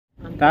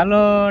ચાલો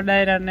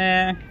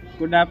ડાયરાને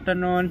good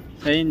afternoon,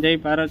 જય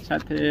ભારત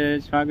સાથે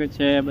સ્વાગત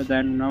છે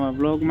બધાનું નવા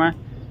બ્લોગમાં.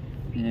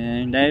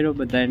 ડાયરો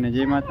બધાને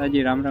જય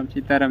માતાજી, રામ રામ,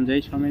 સીતારામ, જય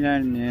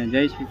સ્વામિનારાયણ ને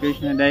જય શ્રી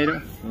કૃષ્ણ. ડાયરો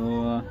તો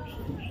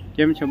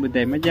કેમ છો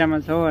બધા?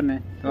 મજામાં છો ને?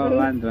 તો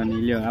વાંધો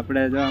નહીં. લ્યો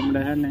આપણે જો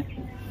હમણાં છે ને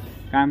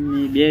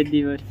કામની 2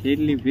 દિવસથી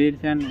એટલી ભીડ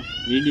છે ને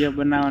વિડીયો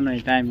બનાવવાનો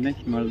ટાઈમ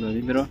નથી મળતો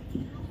મિત્રો.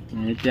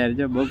 અત્યારે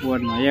જો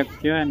બપોરનો 1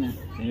 કહેવાય ને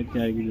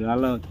અત્યારે કીધું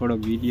હાલો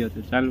થોડોક વિડીયો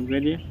તો ચાલુ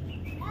કરીએ.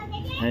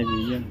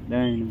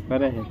 દહીં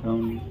કરે છે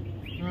ઘઉં.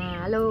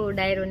 હાલો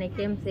ડાયરો ને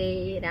કેમ છે?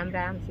 રામ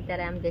રામ,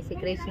 સીતારામ, જય શ્રી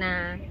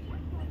કૃષ્ણ.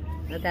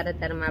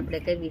 અત્યારમાં આપણે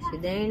કરીશું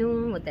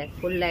દહીંનું. અત્યારે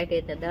ફૂલ લાઈટ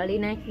એ તો દળી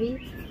નાખવી.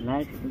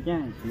 લાઈટ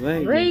ક્યાં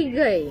વહી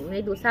ગઈ? મેં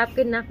કીધું સાફ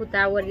કરી નાખું તો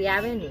આવરી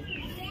આવે ને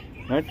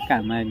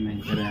ઝટકા મારી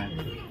કરે.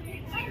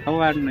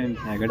 સવારનો એમ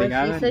થાય ઘડી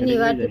આવે,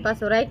 શનિવારથી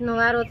પાછો રાતનો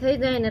વારો થઈ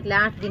જાય ને એટલે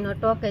 8 દિનનો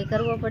ટોકાઈ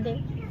કરવો પડે.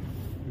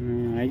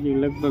 હજી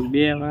લગભગ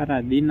 2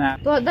 વારા દીના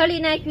તો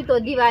દળી નાખ્યું તો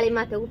દિવાળી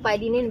માથે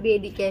ઉપાડી ને 2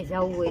 દી ક્યાંય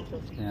જવું હોય તો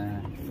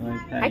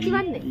સાચી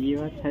વાત ને? એ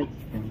વાત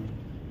સાચી છે.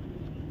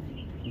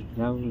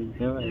 જવું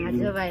જવાય.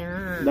 જવાય.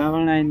 હા,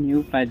 દવણાની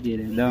ઉપાડી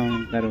રે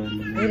દવણ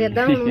કરવાનું. અરે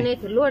દવણું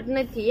નથી, લોટ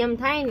નથી એમ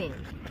થાય ને.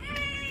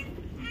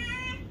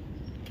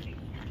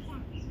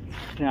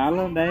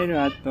 ચાલો ડાયરો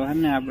આજ તો હે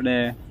ને આપણે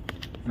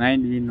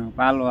માંડવીનો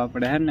પાલો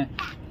આપણે હે ને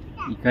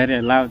ઘરે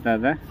લાવતા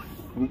હતા.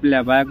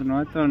 ઉપલા ભાગનો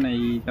હતો ને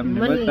ઈ તમને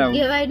બતાવું.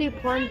 કેવાય ની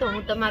ફોન તો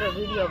હું તમારો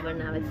વિડિયો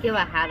બનાવે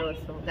કેવા હારો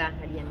છો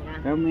ગાહડિયા.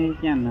 તમે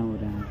ક્યાં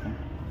નવરા હતા?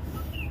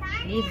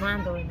 ઈ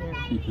વાંધો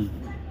છે.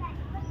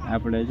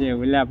 આપણે જે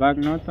ઓલા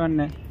ભાગનો હતો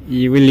ને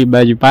ઈ ઓલી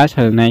બાજુ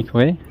પાછળ નાખ્યો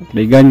હોય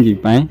આપણે ગંજી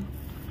પાસે,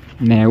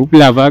 ને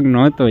ઉપલા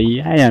ભાગનો હતો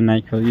ઈ આયા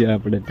નાખ્યો. જો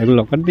આપણે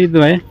ઢગલો કરી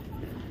દીધો હે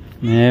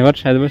ને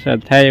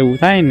વરસાદ થાય એવું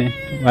થાય ને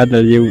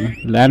વાદળ જેવું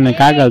એટલે આને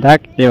કાગળ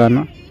ઢાંકી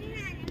દેવાનો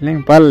એટલે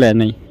પલળે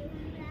નહીં.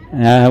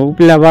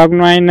 ઉપલા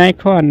ભાગનો અહીં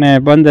નાખ્યો અને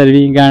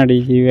 15-20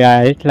 ગાંડી જેવી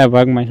આ એટલા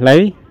ભાગમાં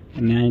લાવી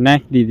અને અહીં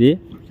નાખી દીધી.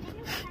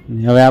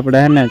 હવે આપણે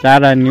હે ને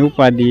ચારાની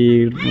ઉપાધિ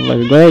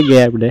ગઈ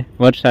ગયા. આપણે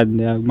વરસાદ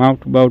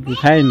માવઠું બાવઠું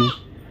થાય ને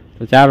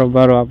તો ચારો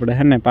બારો આપણે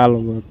હે ને પાલો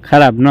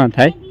ખરાબ ન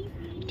થાય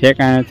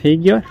ઠેકાણે થઈ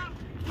ગયો.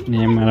 ને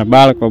અમારા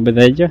બાળકો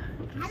બધા જો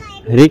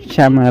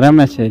રિક્ષામાં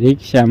રમે છે.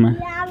 રિક્ષામાં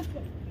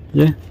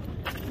જો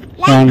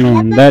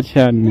સોનું,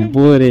 દર્શન ને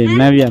પૂરી,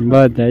 નવ્યા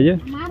બધા જો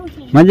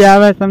મજા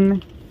આવે તમને?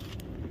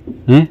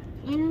 હે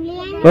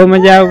બહુ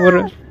મજા આવે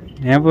પૂરો?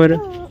 હે પૂરો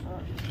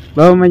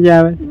બહુ મજા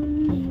આવે?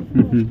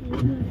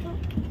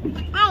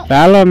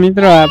 ચાલો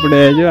મિત્રો આપણે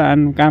જો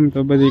આનું કામ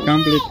તો બધું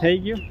કમ્પ્લીટ થઈ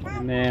ગયું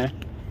અને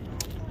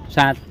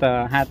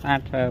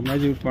 7-8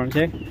 મજૂર પણ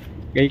છે.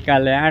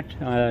 ગઈકાલે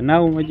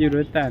 9 મજૂર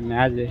હતા અને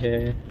આજે છે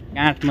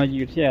 8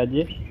 મજૂર છે.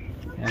 આજે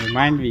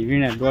માંડવી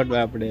વીણા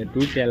દોડવા આપણે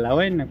તૂટેલા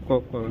હોય ને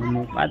કોક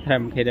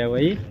પાથરામાં ખેર્યા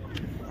હોય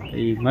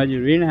એ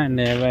મજૂર વીણા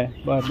ને હવે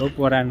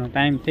બપોરાનો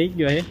ટાઈમ થઈ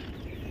ગયો છે.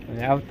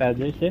 હવે આવતા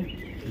જશે.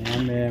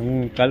 અમે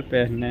હું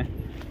કલ્પેશ ને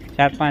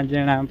 4-5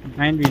 જણા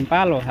માંડવીને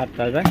પાલો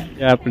હારતા હતા.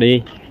 આપણી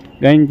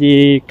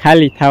ગંજી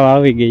ખાલી થવા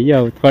આવી ગઈ.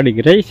 જો થોડીક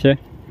રહી છે.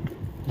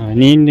 હવે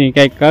નીંદની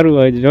કંઈક કરવું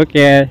હોય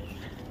જોકે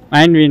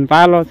માંડવીને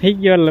પાલો થઈ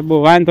ગયો એટલે બહુ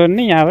વાંધો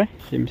નહીં આવે.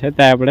 એમ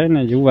છતાં આપણે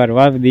ને જુવાર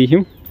વાવી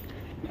દઈશું.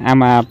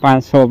 આમાં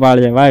 500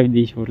 પાળિયા વાવી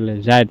દઈશું એટલે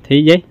ઝાડ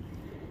થઈ જાય.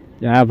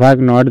 આ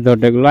ભાગનો અડધો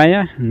ઢગલો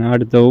આવ્યા ને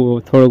અડધો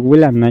થોડુંક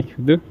ગુલામ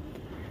નાખ્યું હતું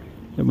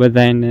તો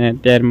બધા એને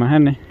અત્યારમાં હે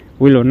ને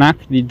ભૂલો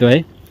નાખી દીધો હે.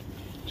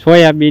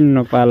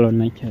 સોયાબીનનો પાલો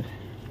નાખ્યો,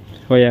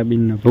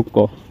 સોયાબીનનો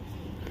ભૂકો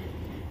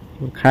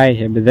ખાય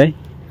છે બધા.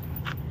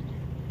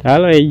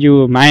 ચાલો એ જો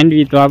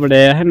માંડવી તો આપણે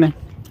હે ને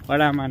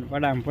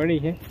પડામાં પડી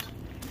છે.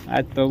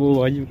 આજ તો બહુ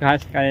હજુ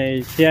ખાસ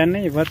કાંઈ છે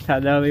નહીં.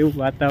 વરસાદ આવે એવું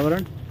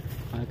વાતાવરણ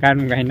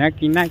કારણ કાંઈ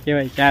નક્કી ના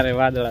કહેવાય. ચારે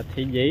વાદળા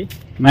થઈ જાય.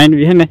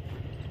 માંડવી છે ને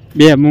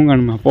 2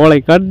 મૂંગણમાં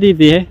પોળી કરી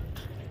દીધી હે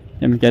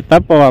એમ કે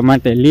તપવા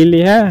માટે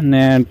લીલી હે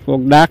ને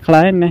કોઈક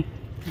દાખલા હે ને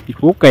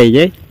ફૂંકાઈ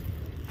જાય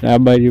તો આ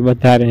બાજુ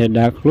વધારે છે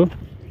દાખલું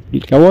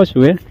કે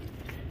ઓછું હે.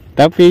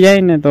 તપી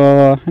જાય ને તો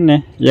હે ને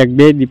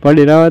 1-2 દી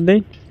પડી રહેવા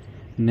દઈ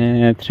ને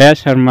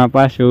થ્રેશરમાં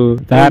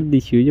પાછું ધાર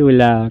દીશું. જો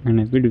ઓલા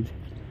ઘણે પીડું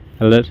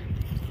કલર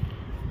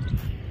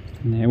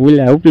ને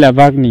ઓલા ઉપલા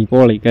ભાગની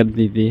પોળી કરી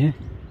દીધી હે.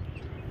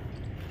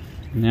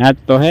 ને આજ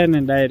તો હે ને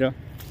ડાયરો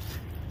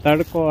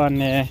તડકો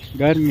અને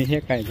ગરમી છે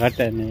કાંઈ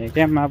ઘટે નહીં.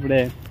 કેમ આપણે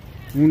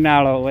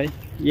ઉનાળો હોય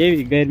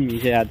એવી ગરમી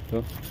છે આજ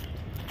તો.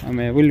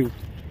 અમે ઓલું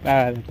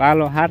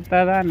પાલો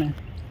હારતા હતા ને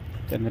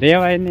તો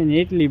રહેવાય નહીં ને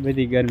એટલી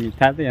બધી ગરમી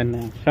થતી અને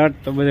શર્ટ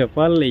તો બધે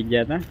પલળી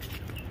ગયા હતા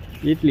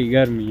એટલી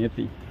ગરમી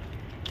હતી.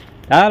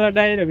 ચાલો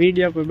ડાયરો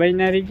વિડીયો પર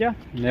બન્યા રહી ગયો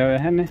ને હવે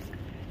હે ને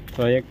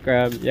તો એક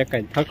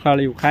જ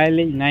થખાળિયું ખાઈ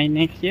લઈ, નાહી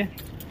નાખીએ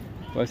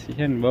પછી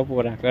છે ને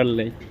બપોરા કરી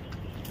લઈ.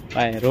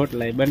 પાએ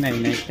રોટલા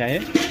બનાવી નાખ્યા હે.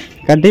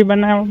 કઢી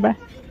બનાવો બા?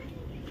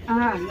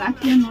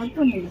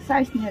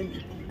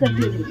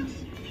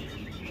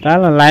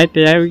 ચાલો લાઈટ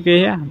આવી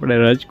ગઈ છે. આપણે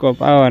રજકો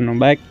પાવાનો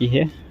બાકી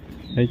છે.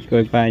 રજકો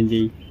પાઈ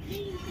જઈ.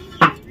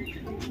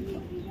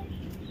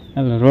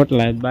 ચાલો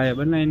રોટલા બાએ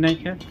બનાવી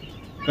નાખ્યા.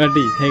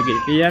 કઢી થઈ ગઈ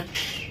તૈયાર,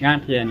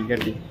 ગાંઠિયાની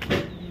કઢી.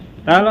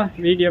 ચાલો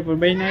વિડીયો પર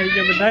બની આવી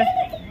ગયો બધા.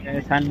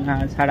 સાંજના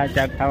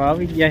 4:30 થવા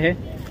આવી ગયા છે.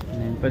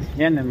 પછી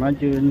છે ને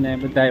મજૂર ને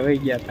બધા વહી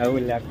ગયા હતા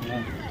ઓલાકને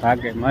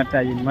ભાગે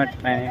માતાજી મઠ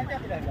પાસે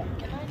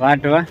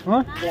વાટવા હો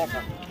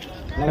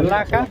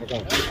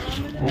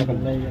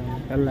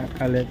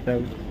કલાકા લેતા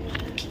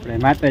આપણે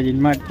માતાજી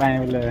મઠ પાસે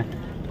ઓલે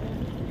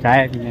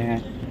જાય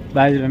ને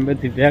બાજુમાં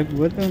બધું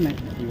ભેગું હતું ને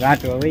એ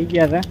વાટવા વહી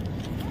ગયા હતા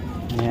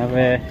ને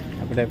હવે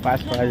આપણે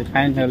પાછું આજે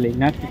ફાઇનલી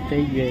નક્કી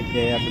થઈ ગયું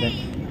કે આપણે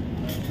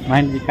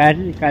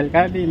માંડવી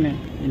કાઢીને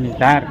એની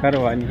ધાર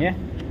કરવાની છે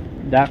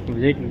દાખલું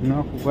જેટલું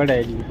નોખું પડે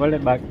એટલું પડે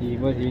બાકી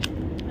પછી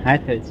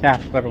હાથે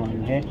સાફ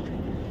કરવાનું છે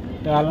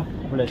ચાલો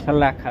આપણે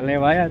સલાખા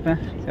લેવા આવ્યા હતા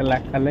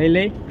સલાખા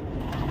લઈ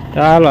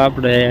ચાલો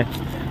આપણે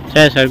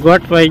છેસર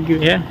ગોઠવાઈ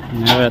ગયું છે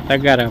ને હવે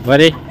તગારા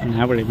ભરી અને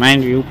આપણે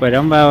માંડવી ઉપર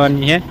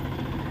અંબાવવાની છે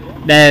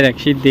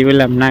ડાયરેક્ટ સીધી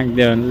ઓલામાં નાખી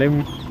દેવાનું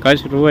એટલે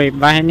કચરું હોય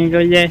બહાર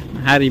નીકળી જાય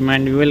સારી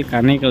માંડવી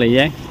વેલકા નીકળી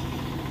જાય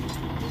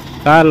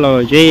ચાલો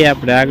જોઈએ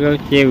આપણે આગળ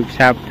કેવું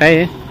સાફ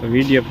થાય તો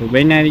વિડીયો પર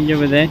બનાવી દો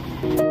બધા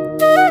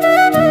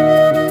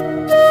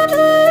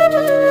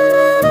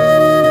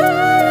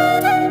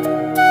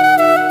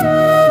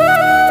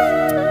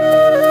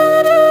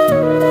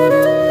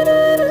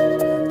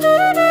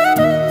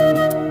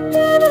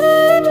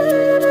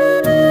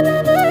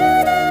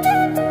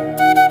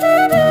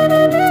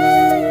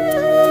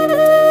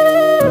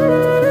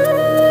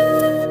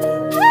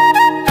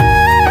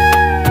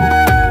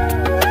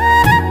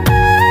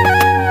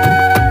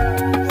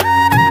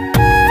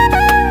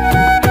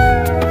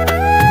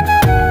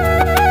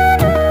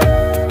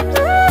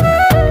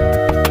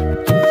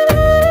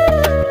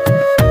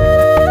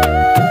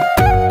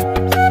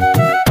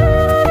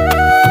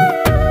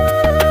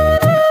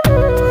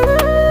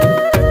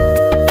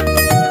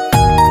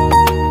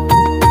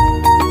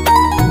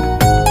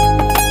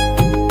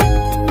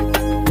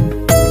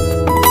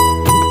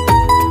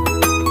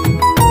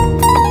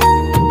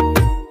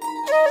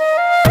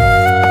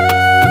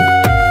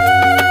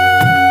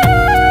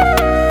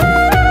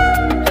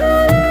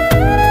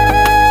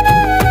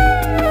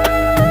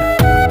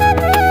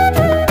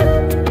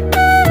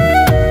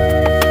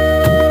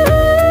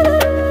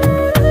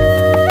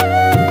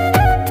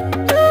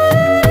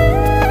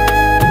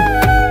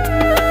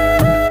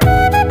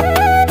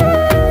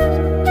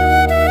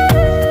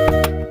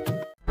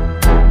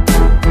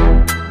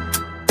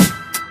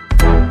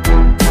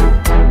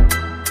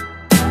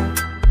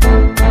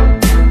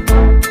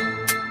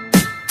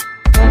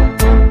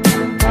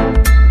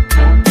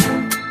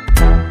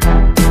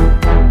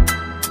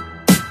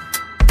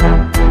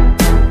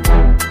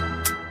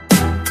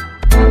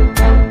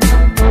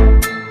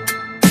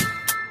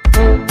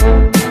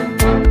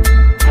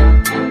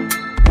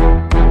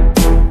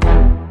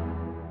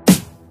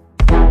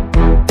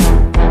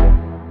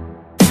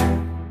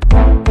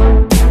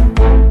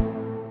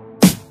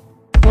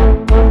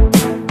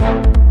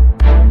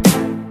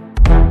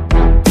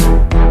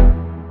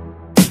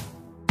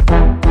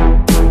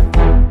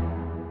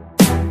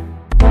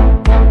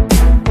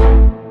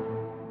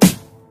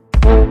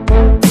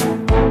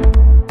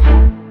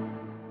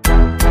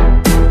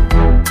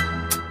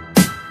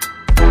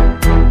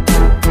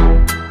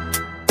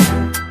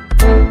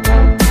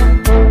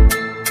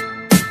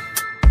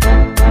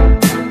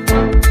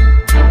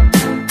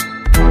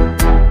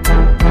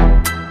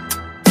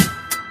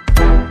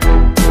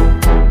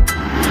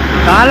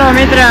હાલો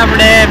મિત્ર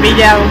આપણે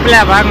બીજા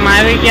ઉપલા ભાગમાં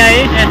આવી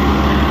ગયા છે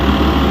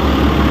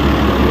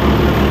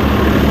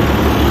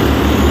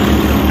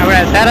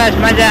આપણે સરસ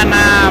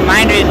મજાના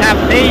માંડવી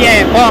સાફ થઈ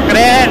જાય કોક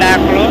રે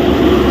દાખલો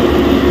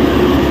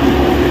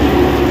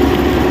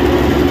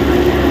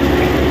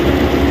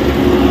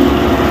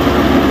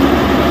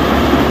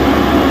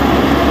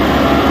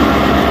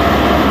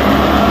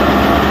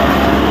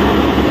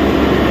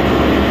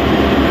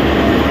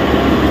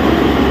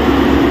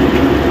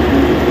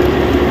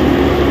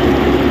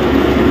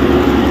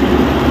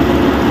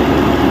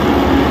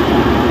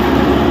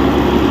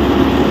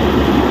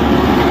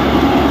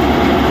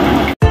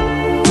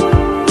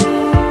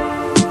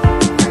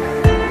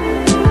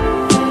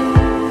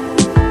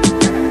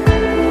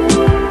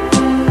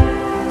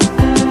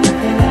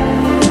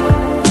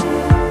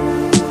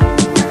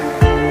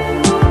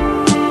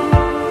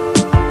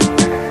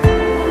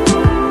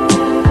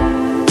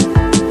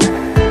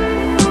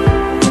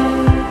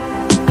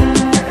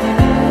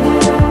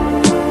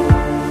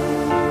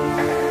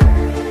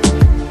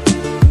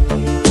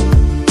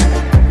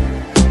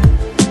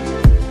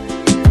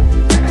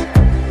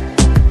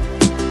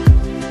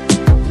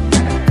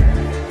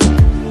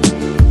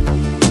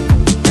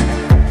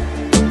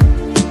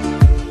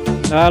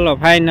ચાલો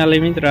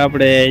ફાઇનલી મિત્રો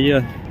આપણે જો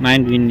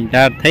માંડવીની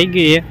ધાર થઈ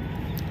ગઈ છે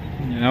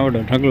આવડો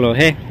ઢગલો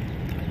છે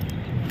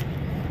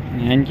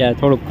ત્યાં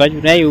થોડુંક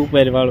કચરું આવ્યું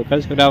ઉપર વાળું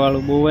કચરા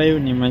વાળું બહુ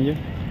આવ્યું ને એમાં જો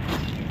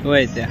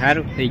હોય તે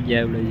સારું થઈ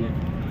ગયા આપણે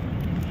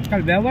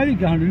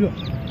જો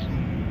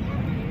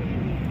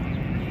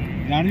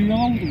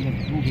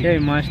છે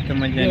મસ્ત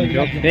મજાની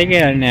જોક થઈ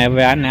ગયા અને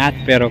હવે આને હાથ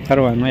પેરો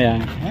કરવાનો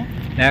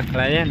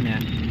દાખલા છે ને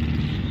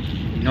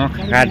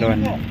નોખા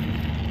કાઢવાના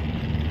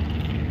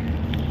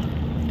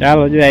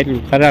ચાલો જો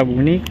એટલું ખરાબ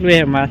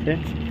નીકળ્યું છે માથે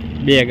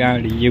 2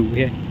 ગાંડી જેવું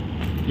છે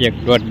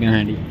 1.5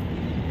 ગાંડી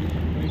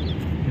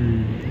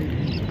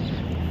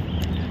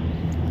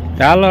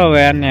ચાલો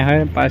હવે આને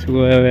હવે પાછું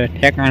હવે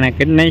ઠેકાણે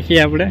કરી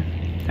નાખીએ આપણે,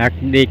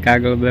 ઢાંકી દઈ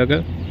કાગળ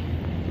બાગળ.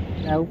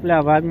 આ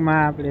ઉપલા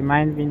ભાગમાં આપણે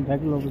માંડવીને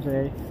ઢગલો બધો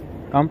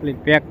કમ્પ્લીટ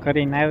પેક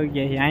કરીને આવી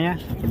ગયા છીએ અહીંયા.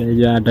 આપણે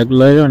જો આ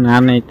ઢગલો રહ્યો ને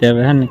આને તે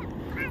હવે હે ને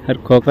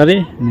સરખો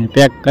કરી ને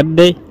પેક કરી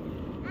દઈ.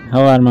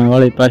 સવારમાં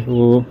વળી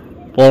પાછું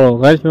પોળો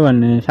કરશું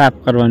અને સાફ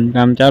કરવાનું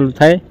કામ ચાલુ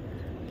થાય.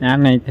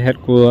 આને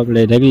સરખું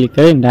આપણે ઢગલી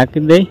કરીને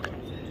ઢાંકી દઈ.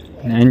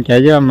 અને એમ કે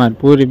જો અમારે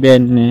પૂરી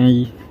બેન ને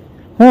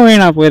શું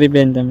વીણા પૂરી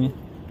બેન તમે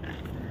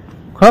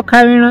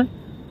ખોખા વીણા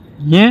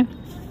હે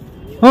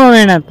શું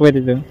વીણા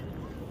પૂરી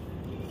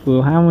તું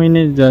હા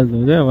મહિને જ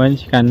જતું જો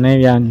વંશિકા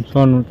નવ્યા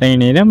સોનું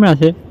તઈને રમ્યા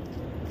છે.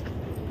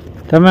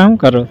 તમે શું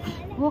કરો?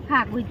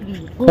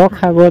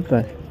 ખોખા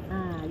ગોતવા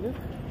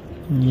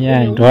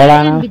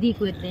ઢોળાણા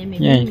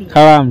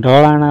ખવામાં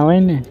ઢોળાણા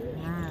હોય ને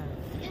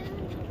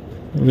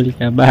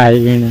ઓલિકા બાય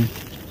વીણા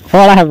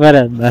ખોળા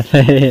ભરે બસ.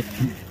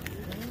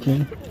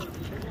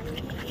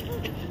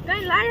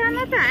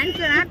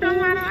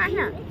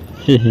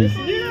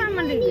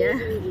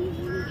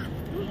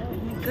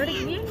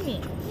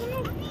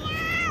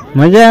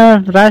 મજા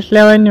રાસ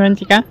લેવાની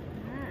વંચિકા?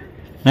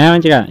 હે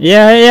વંચિકા એ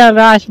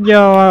રાસ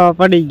ગયો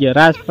પડી ગયો,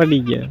 રાસ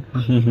પડી ગયો.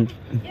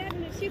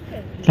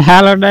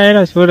 ચાલો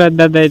ડાયરો સુરત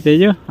દાદા તે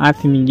જો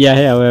હાથમી ગયા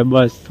હે. હવે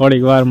બસ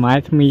થોડીક વારમાં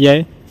હાથમી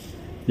જાય.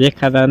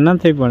 દેખાતા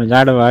નથી પણ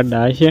ઝાડવા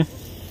આડા હશે.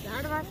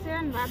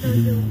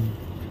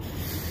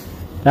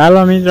 ચાલો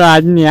મિત્રો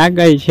આજની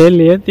આગાહી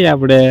છેલ્લી હતી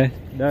આપણે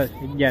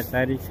 10-11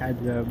 તારીખ. આજ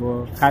બહુ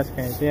ખાસ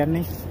કાંઈ છે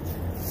નહીં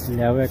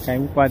એટલે હવે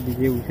કાંઈ ઉપાધિ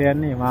જેવું છે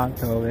નહીં.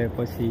 વાંધો હવે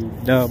પછી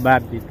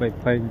 10-12 દી પછી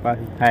ફરીને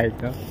પાછું થાય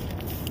તો.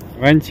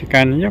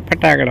 વંશિકાને જો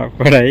ફટાકડા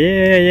ફોડાય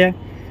એ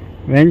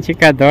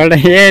વંશિકા દોડે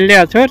એ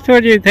લ્યો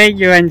છોડ્યું થઈ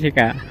ગયું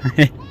વંશિકા.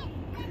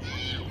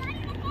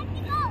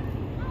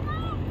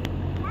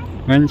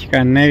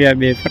 વંશિકા નવ્યા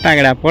 2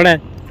 ફટાકડા ફોડે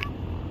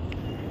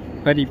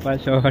ફરી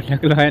પાછો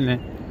ઢગલો હોય ને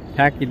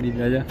ઢાંકી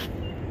દીધો. જો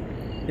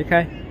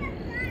દેખાય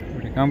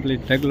આપણે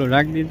કમ્પ્લીટ ઢગલો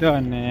રાખી દીધો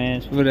અને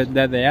સુરત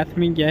દાદા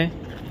હાથમી ગયા.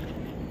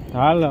 તો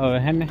હાલો હવે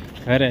હે ને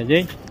ઘરે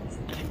જઈ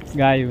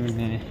ગાયું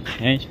ને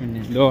ભેંસું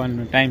ને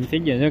દોવાનો ટાઈમ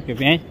થઈ ગયો. જો કે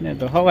ભેંસને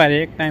તો સવારે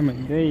એક ટાઈમ જ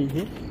ગઈ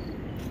છે.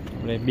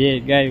 આપણે 2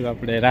 ગાયું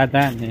આપણે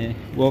રાધા ને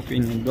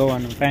ગોપીને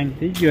દોવાનો ટાઈમ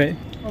થઈ ગયો.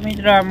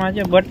 મિત્રો આમાં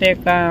છે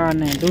બટેકા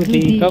અને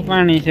દૂધી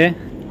કપાણી છે.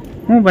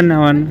 શું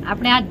બનાવવાનું?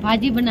 આપણે આજ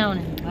ભાજી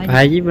બનાવવાની.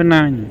 ભાજી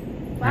બનાવવાની?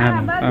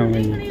 હા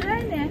પાવભાજી.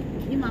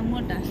 એમાં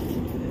મોટા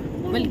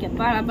બલકે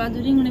પાળા બાજુ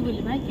રીંગણી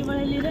બોલી ભાજી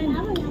વળેલી રહે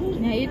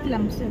ને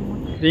એટલામાં છે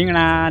મોટા.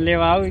 રીંગણા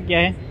લેવા આવી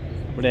ગયા હે.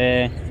 આપણે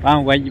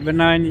પાવભાજી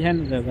બનાવવાની છે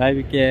ને તો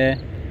ભાઈ કે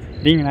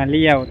રીંગણા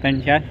લઈ આવો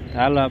 3-4.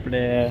 ચાલો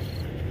આપણે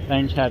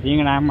 3-4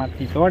 રીંગણા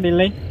આમાંથી તોડી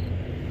લઈ.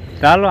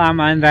 ચાલો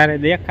આમાં અંધારે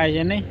દેખાય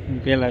છે નહીં,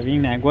 પેલા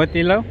રીંગણા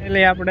ગોતી લઉં. એટલે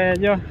આપણે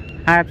જો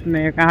 7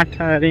 ને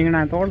 8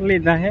 રીંગણા તોડી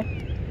લીધા છે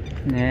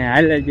ને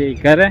હાલે જઈ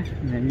ઘરે.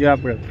 ને જો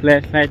આપણે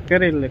ફ્લેશ લાઇટ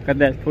કરી એટલે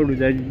કદાચ થોડું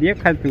જ હજી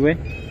દેખાતું હોય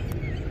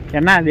કે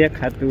ના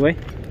દેખાતું હોય.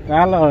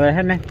 ચાલો હવે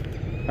હે ને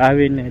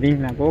ભાવીને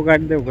રીંગણા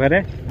પોગાડી દઉં ઘરે.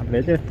 આપણે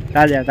જો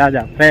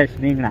તાજા ફ્રેશ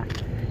રીંગણા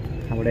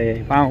આપણે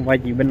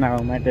પાઉંભાજી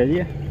બનાવવા માટે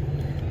જઈએ.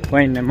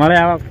 કોઈને મળે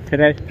આવા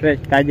ફ્રેશ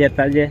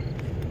તાજે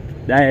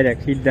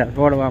ડાયરેક્ટ સીધા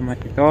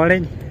તોડવામાંથી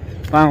તોડીને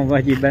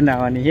પાઉંભાજી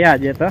બનાવવાની છે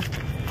આજે તો.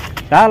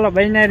 ચાલો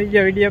બન્યા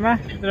રહીજો વિડીયોમાં.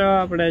 મિત્રો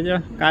આપણે જો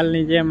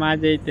કાલની જેમ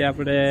આજે તે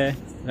આપણે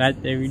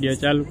રાતે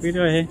વિડીયો ચાલુ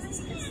કર્યો છે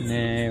ને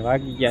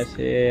વાગી ગયા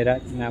છે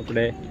રાતના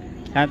આપણે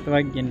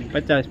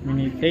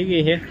 7:50 થઈ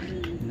ગઈ છે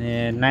ને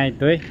નાહી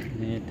ધોઈ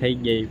ને થઈ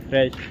ગઈ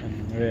ફ્રેશ.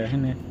 હવે છે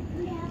ને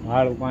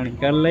વાળું પાણી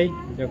કરી લઈ.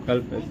 જો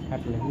કલ્પેશ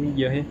ખાટલે સુઈ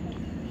ગયો છે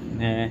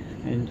ને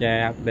એમ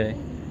જાય આપણે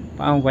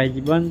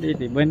પાઉંભાજી બનતી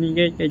હતી બની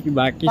ગઈ કે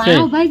બાકી છે?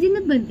 પાઉંભાજી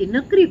નથી બનતી,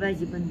 નકરી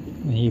ભાજી બનતી.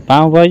 એ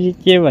પાઉંભાજી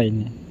કહેવાય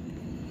ને?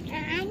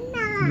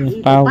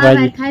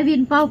 પાવભાજી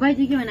ખાવીને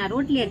પાવભાજી કહેવાય.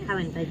 રોટલી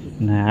ખાવાની ભાજી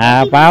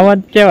ના પાવ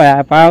જ કહેવાય.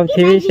 આ પાવ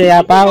થી વિશે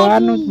આ પાવ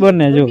આનું જ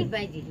બને. જો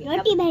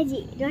રોટી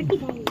ભાજી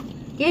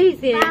કેવી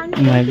છે?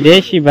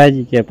 દેશી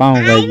ભાજી કે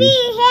પાવભાજી.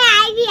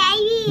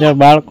 જો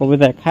બાળકો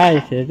બધા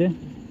ખાય છે. જો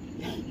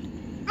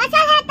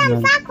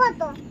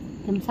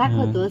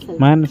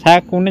મને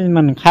શાકું નહીં,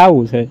 મને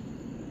ખાવું છે.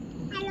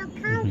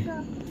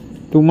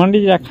 તું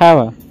મંડી જા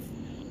ખાવા.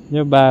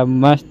 જો બા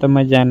મસ્ત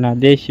મજાના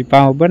દેશી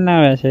પાવ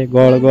બનાવે છે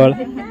ગોળ ગોળ.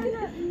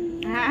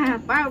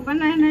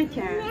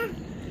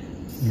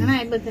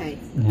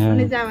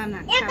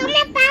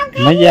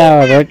 મજા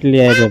આવે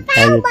રોટલી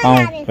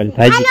પાવ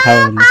ભાજી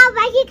ખાવાની.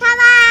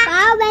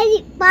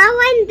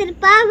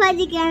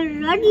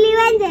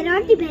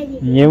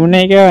 એવું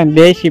નહીં કેવાય,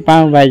 દેશી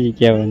પાવ ભાજી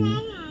કેવાની.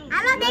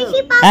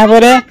 હા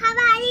બરે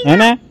હે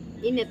ને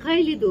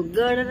ખાઈ લીધું.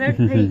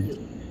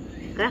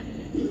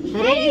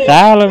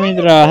 ચાલો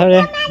મિત્રો હવે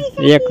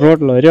એક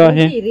રોટલો રહ્યો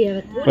છે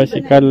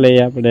પછી કરી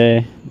લઈએ આપણે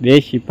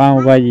દેશી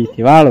પાઉંભાજી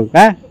થી વાળું.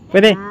 કા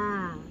બરે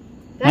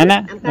હે ને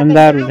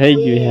અંધારું થઈ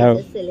ગયું છે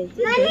હવે.